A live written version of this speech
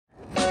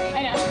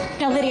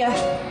Now, Lydia,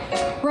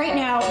 right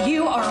now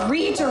you are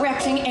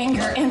redirecting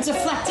anger and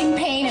deflecting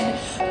pain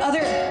and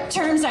other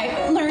terms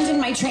I learned in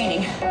my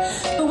training.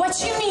 But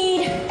what you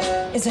need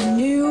is a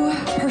new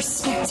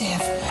perspective.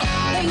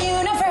 The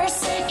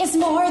universe is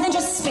more than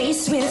just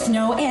space with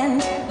no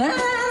end.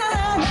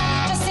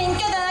 Just think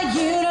of the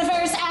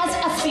universe as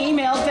a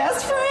female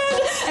best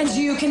friend, and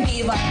you can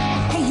be like,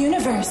 hey,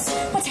 universe,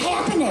 what's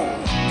happening,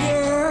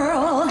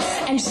 girl?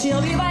 And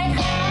she'll be like,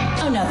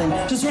 oh, nothing,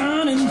 just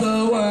running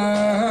the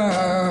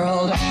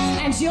world.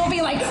 And you'll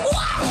be like,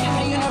 what?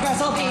 And the universe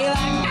will be like,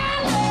 I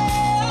know.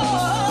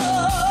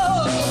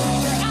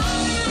 You're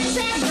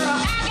amazing, girl,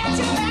 I got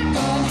your back,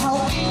 I'm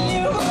helping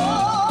you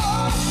grow.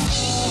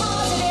 Be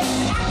positive,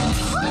 act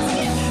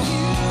positive.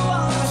 You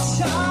are a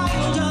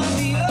child of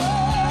the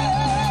earth.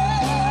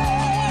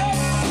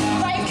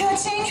 Life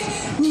coaching,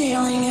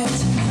 nailing it.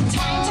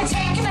 Time to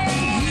take command,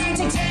 you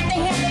dictate the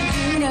hand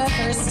the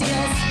universe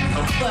steals.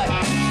 Look,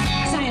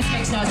 science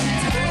makes no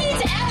sense. Who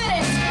needs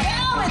evidence? Go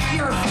with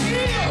your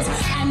feels.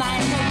 And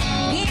I'm the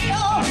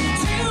needle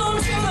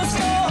tuned to the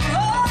stars.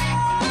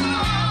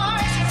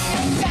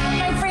 Found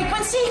my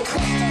frequency,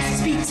 crystals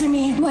speak to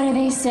me. What are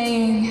they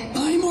saying?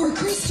 Buy more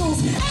crystals.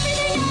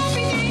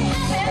 Everything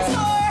happens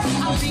for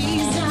a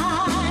reason.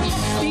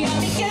 We all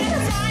begin to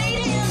fight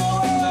in the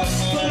world.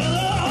 But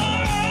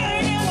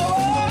alone in the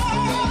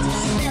world.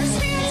 There's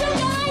spirits of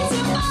guides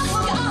above.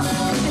 Look up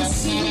and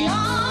see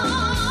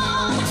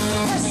on.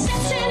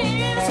 Perception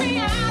is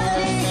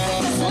reality.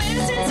 Just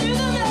listen to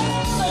the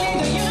melody.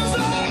 The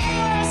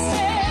universe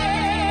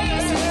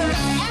says.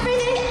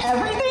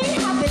 Everything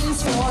happens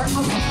for a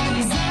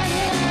reason.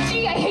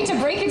 Gee, I hate to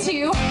break it to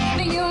you.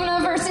 The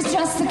universe is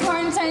just the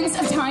contents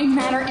of time,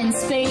 matter, and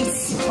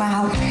space.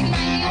 Wow.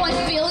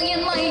 91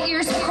 billion light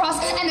years across,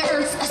 and the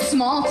Earth's a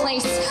small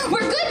place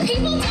where good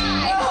people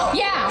die. Oh.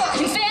 Yeah,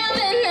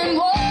 famine and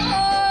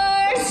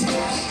wars.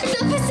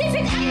 The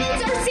Pacific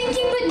Islands are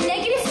sinking, but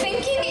negative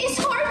thinking is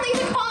hardly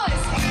the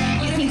cause.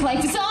 You think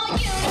life is all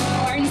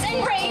unicorns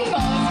and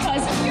rainbows,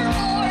 cause you're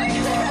bored.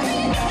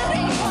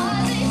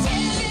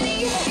 Positivity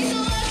is a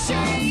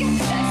luxury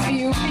that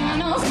few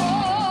can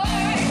afford.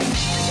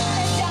 We're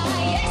gonna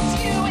die, it's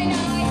you and I,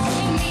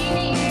 in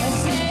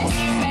meaninglessness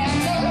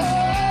and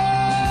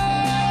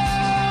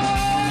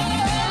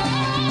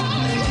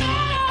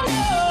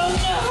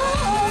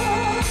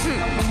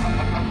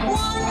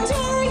One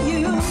day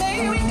you may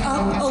wake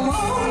up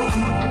alone.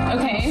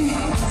 Okay.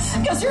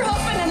 Cause your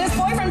husband and his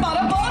boyfriend bought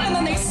a boat and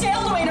then they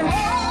sailed away to Rome.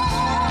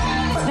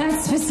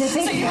 That's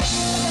specific. So you're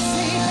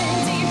sleeping